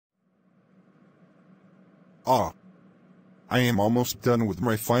Ah, I am almost done with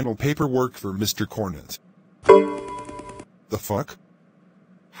my final paperwork for Mr. Cornet. The fuck?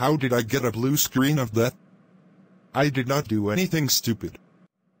 How did I get a blue screen of that? I did not do anything stupid.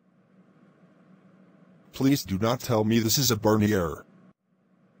 Please do not tell me this is a Barney error.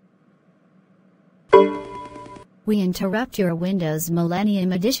 We interrupt your Windows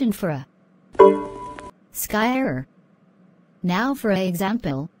Millennium Edition for a Sky error. Now for a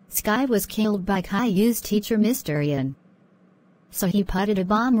example, Sky was killed by Caillou's teacher Mr. Ian. So he putted a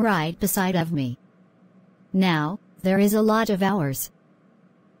bomb right beside of me. Now, there is a lot of hours.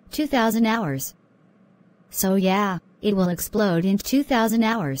 2000 hours. So yeah, it will explode in 2000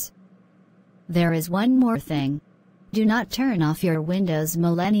 hours. There is one more thing. Do not turn off your Windows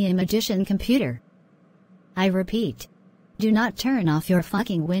Millennium Edition computer. I repeat. Do not turn off your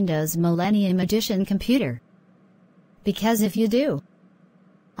fucking Windows Millennium Edition computer. Because if you do,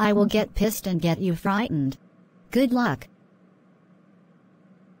 I will get pissed and get you frightened. Good luck.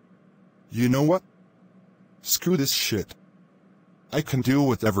 You know what? Screw this shit. I can do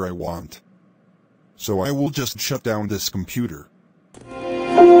whatever I want. So I will just shut down this computer.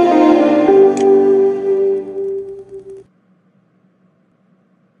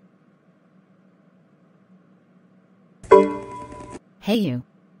 Hey you.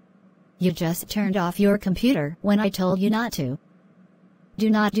 You just turned off your computer when I told you not to. Do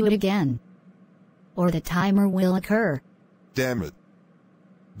not do it again, or the timer will occur. Damn it.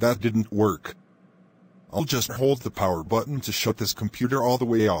 That didn't work. I'll just hold the power button to shut this computer all the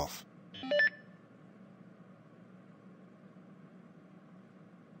way off.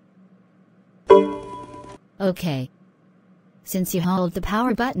 Okay. Since you hold the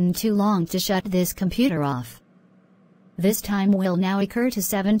power button too long to shut this computer off, this time will now occur to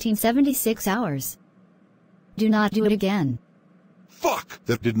 1776 hours. Do not do it again. Fuck!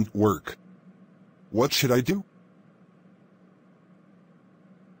 That didn't work. What should I do?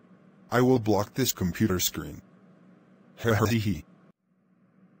 I will block this computer screen. Hehehe.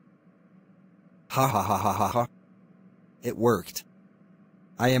 Ha ha ha ha ha ha. It worked.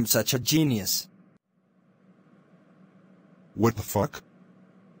 I am such a genius. What the fuck?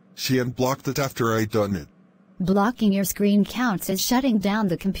 She unblocked it after I done it. Blocking your screen counts as shutting down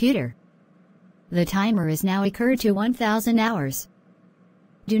the computer. The timer is now occurred to 1000 hours.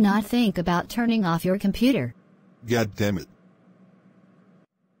 Do not think about turning off your computer. God damn it.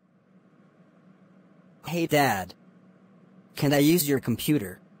 Hey Dad. Can I use your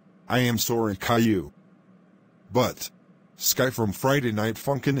computer? I am sorry, Caillou. But Sky from Friday Night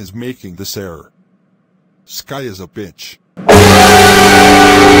Funkin' is making this error. Sky is a bitch.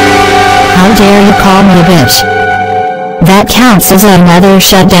 How dare you call me a bitch? That counts as another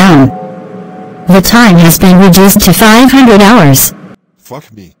shutdown. The time has been reduced to 500 hours.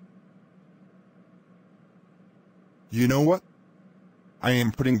 Fuck me. You know what? I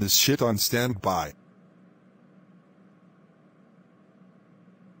am putting this shit on standby.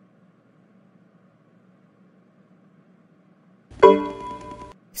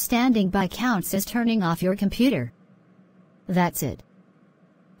 Standing by counts as turning off your computer. That's it.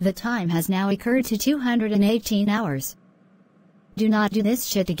 The time has now occurred to 218 hours. Do not do this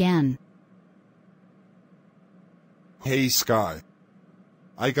shit again. Hey Sky.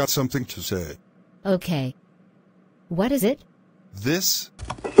 I got something to say. Okay. What is it? This?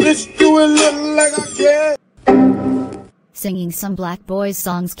 Let's do it look like I can. Singing some Black Boys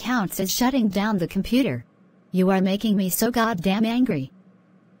songs counts as shutting down the computer. You are making me so goddamn angry.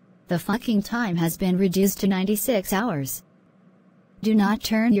 The fucking time has been reduced to 96 hours. Do not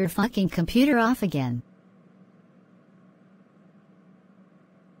turn your fucking computer off again.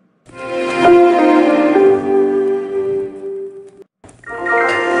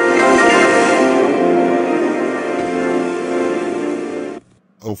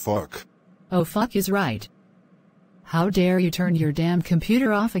 Oh fuck. Oh fuck is right. How dare you turn your damn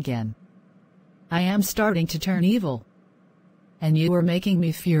computer off again? I am starting to turn evil. And you are making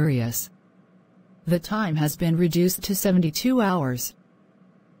me furious. The time has been reduced to 72 hours.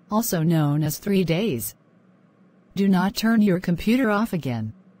 Also known as 3 days. Do not turn your computer off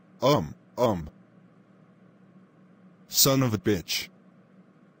again. Son of a bitch.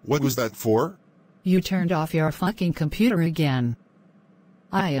 What was that for? You turned off your fucking computer again.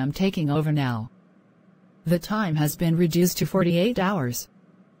 I am taking over now. The time has been reduced to 48 hours.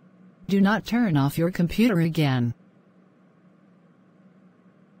 Do not turn off your computer again.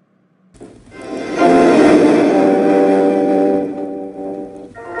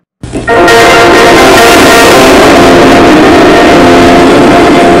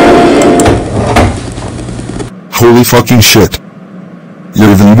 Holy fucking shit.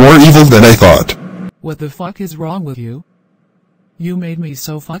 You're even more evil than I thought. What the fuck is wrong with you? You made me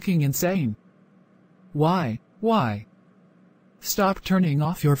so fucking insane. Why? Stop turning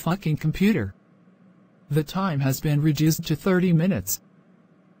off your fucking computer. The time has been reduced to 30 minutes.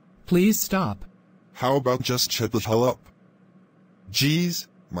 Please stop. How about just shut the hell up? Jeez,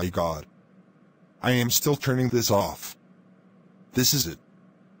 my god. I am still turning this off. This is it.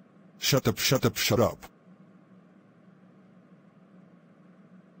 Shut up, shut up, shut up.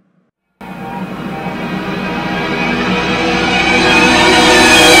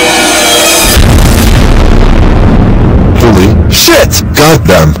 Holy shit!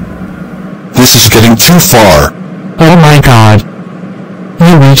 Goddamn! This is getting too far. Oh my god.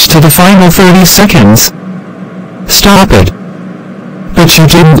 You reached to the final 30 seconds. Stop it. But you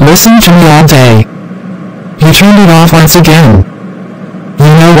didn't listen to me all day. You turned it off once again. You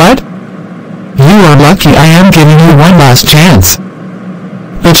know what? You are lucky I am giving you one last chance.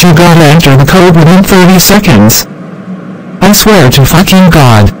 But you gotta enter the code within 30 seconds. I swear to fucking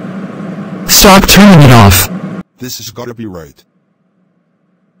God. Stop turning it off. This has gotta be right.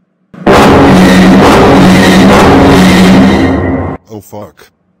 Oh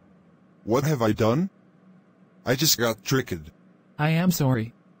fuck. What have I done? I just got tricked. I am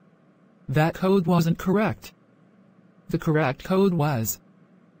sorry. That code wasn't correct. The correct code was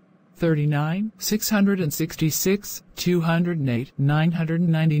 39 666 208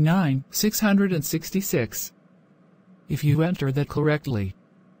 999 666. If you enter that correctly,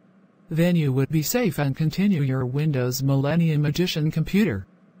 then you would be safe and continue your Windows Millennium Edition computer.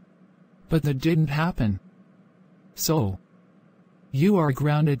 But that didn't happen. So, you are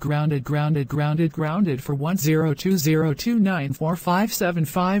grounded for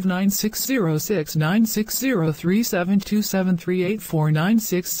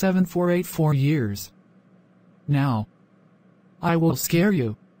years. Now, I will scare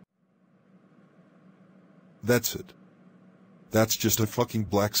you. That's it. That's just a fucking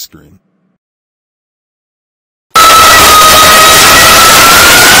black screen.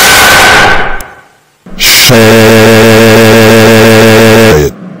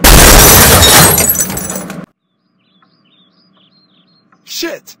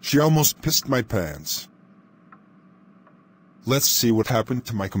 Shit! She almost pissed my pants. Let's see what happened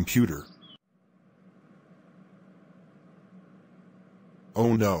to my computer.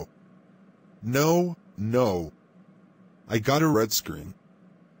 Oh no. No. I got a red screen.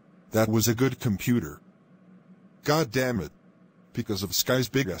 That was a good computer. God damn it. Because of Sky's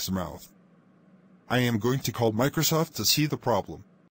big ass mouth. I am going to call Microsoft to see the problem.